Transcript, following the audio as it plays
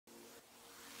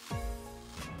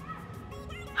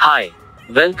Hi,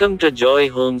 welcome to Joy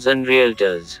Homes and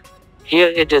Realtors. Here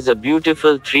it is a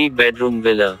beautiful 3-bedroom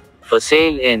villa for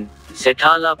sale in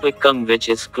Sithalapakkam, which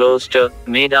is close to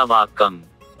Medavakkam.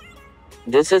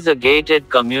 This is a gated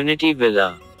community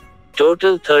villa.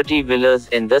 Total 30 villas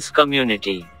in this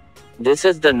community. This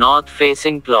is the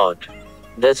north-facing plot.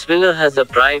 This villa has a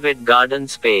private garden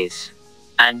space,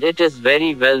 and it is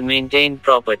very well-maintained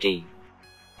property.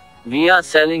 We are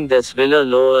selling this villa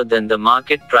lower than the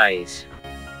market price.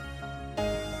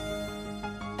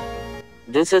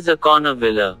 This is a corner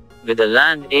villa, with a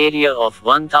land area of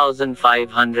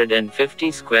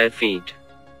 1,550 square feet.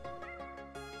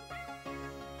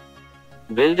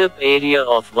 Build-up area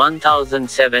of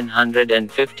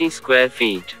 1,750 square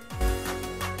feet.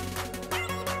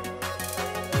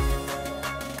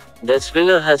 This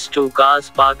villa has 2 cars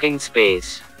parking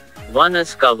space. One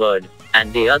is covered,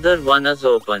 and the other one is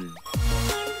open.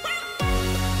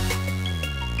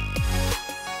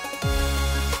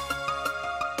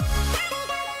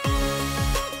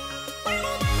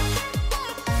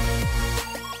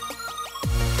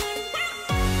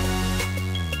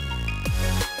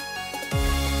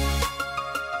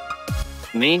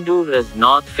 Main door is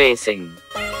north facing.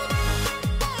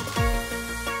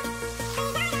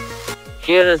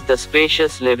 Here is the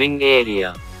spacious living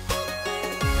area.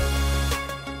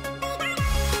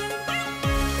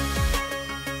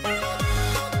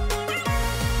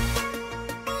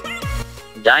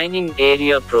 Dining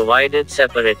area provided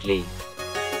separately.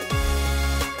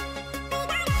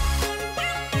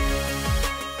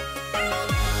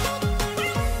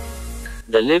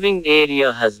 The living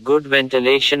area has good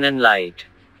ventilation and light.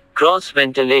 Cross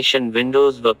ventilation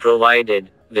windows were provided,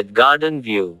 with garden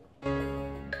view.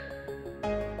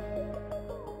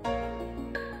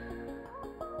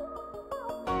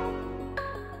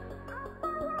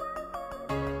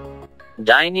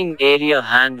 Dining area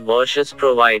hand washes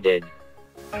provided.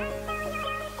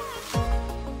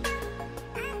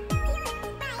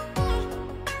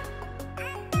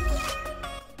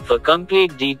 For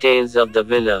complete details of the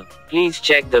villa, please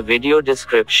check the video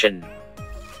description.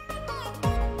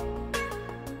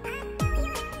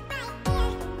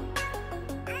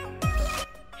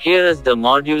 Here is the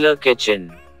modular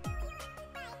kitchen.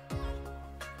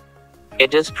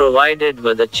 It is provided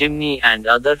with a chimney and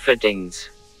other fittings.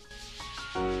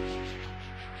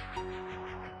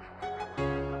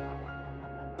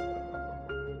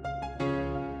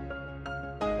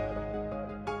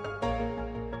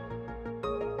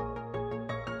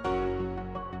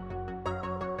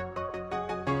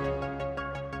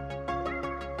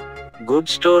 Good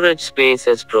storage space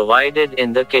is provided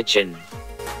in the kitchen.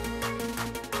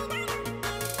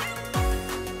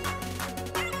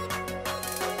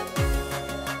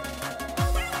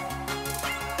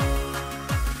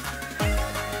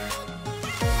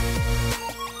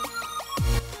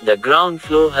 The ground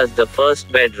floor has the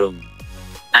first bedroom,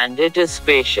 and it is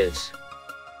spacious.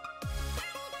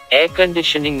 Air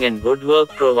conditioning and woodwork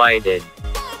provided.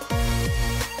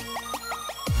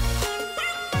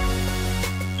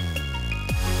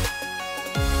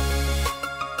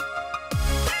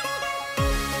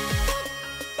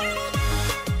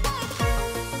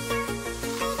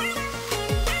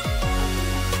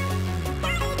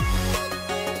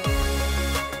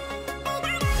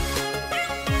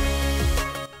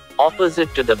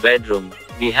 Opposite to the bedroom,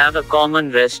 we have a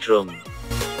common restroom.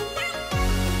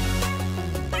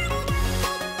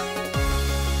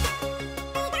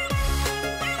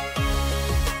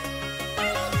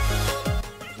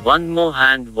 One more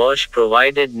hand wash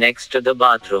provided next to the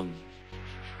bathroom.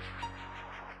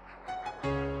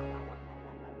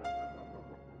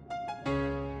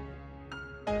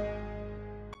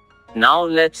 Now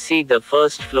let's see the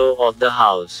first floor of the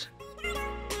house.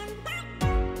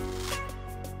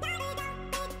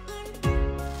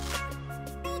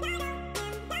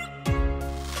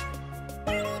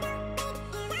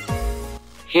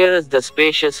 Here is the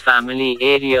spacious family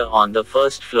area on the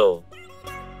first floor.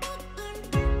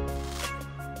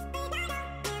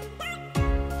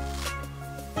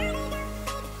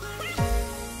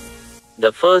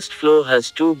 The first floor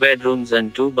has 2 bedrooms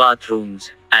and 2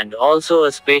 bathrooms, and also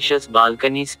a spacious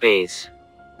balcony space.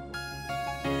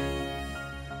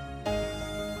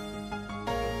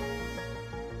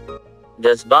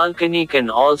 This balcony can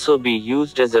also be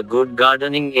used as a good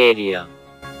gardening area.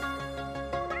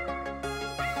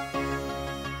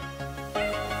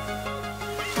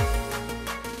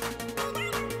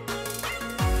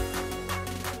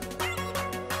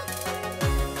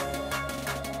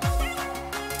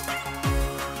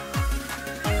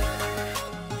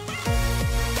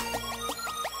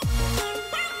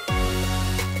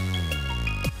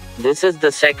 This is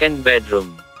the second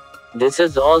bedroom. This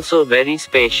is also very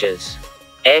spacious.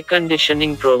 Air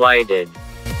conditioning provided.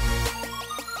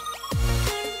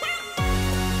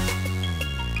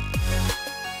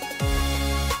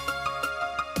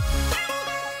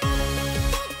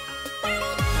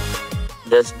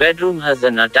 This bedroom has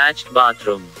an attached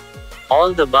bathroom.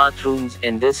 All the bathrooms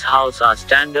in this house are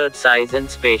standard size and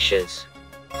spacious.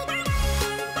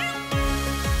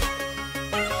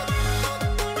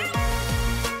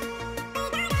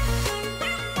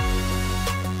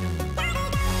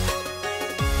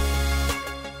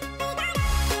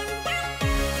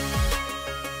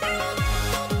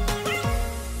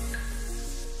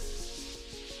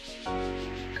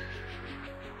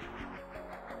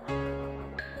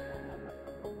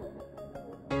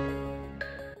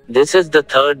 This is the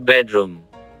third bedroom.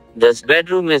 This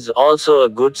bedroom is also a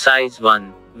good size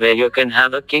one, where you can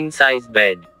have a king size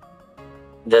bed.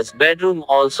 This bedroom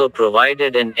also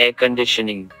provided an air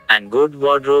conditioning and good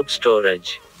wardrobe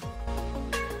storage.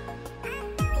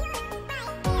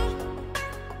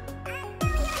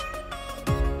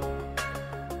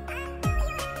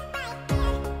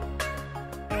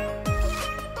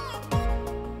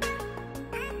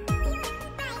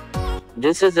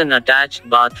 This is an attached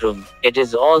bathroom. It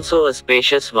is also a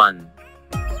spacious one.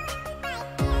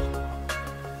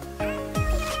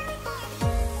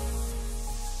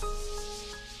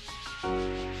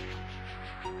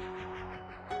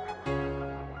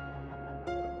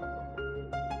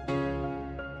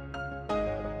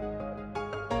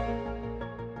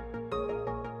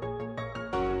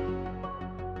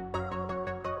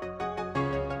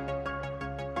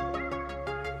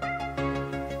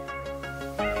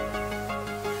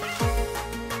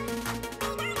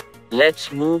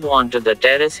 Let's move on to the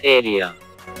terrace area.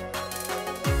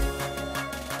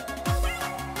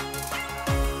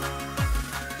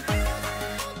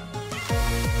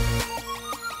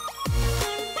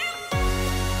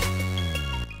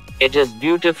 It is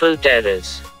beautiful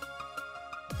terrace.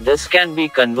 This can be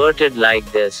converted like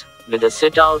this, with a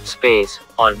sit-out space,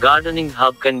 or gardening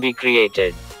hub can be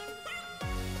created.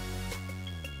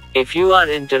 If you are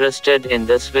interested in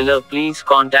this villa, please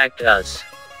contact us.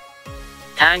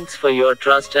 Thanks for your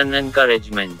trust and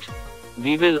encouragement.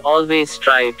 We will always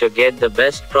strive to get the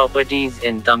best properties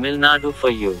in Tamil Nadu for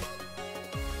you.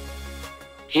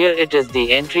 Here it is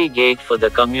the entry gate for the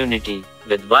community,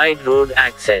 with wide road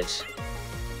access.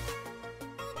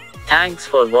 Thanks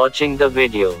for watching the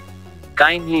video.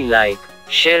 Kindly like,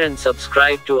 share and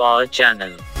subscribe to our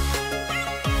channel.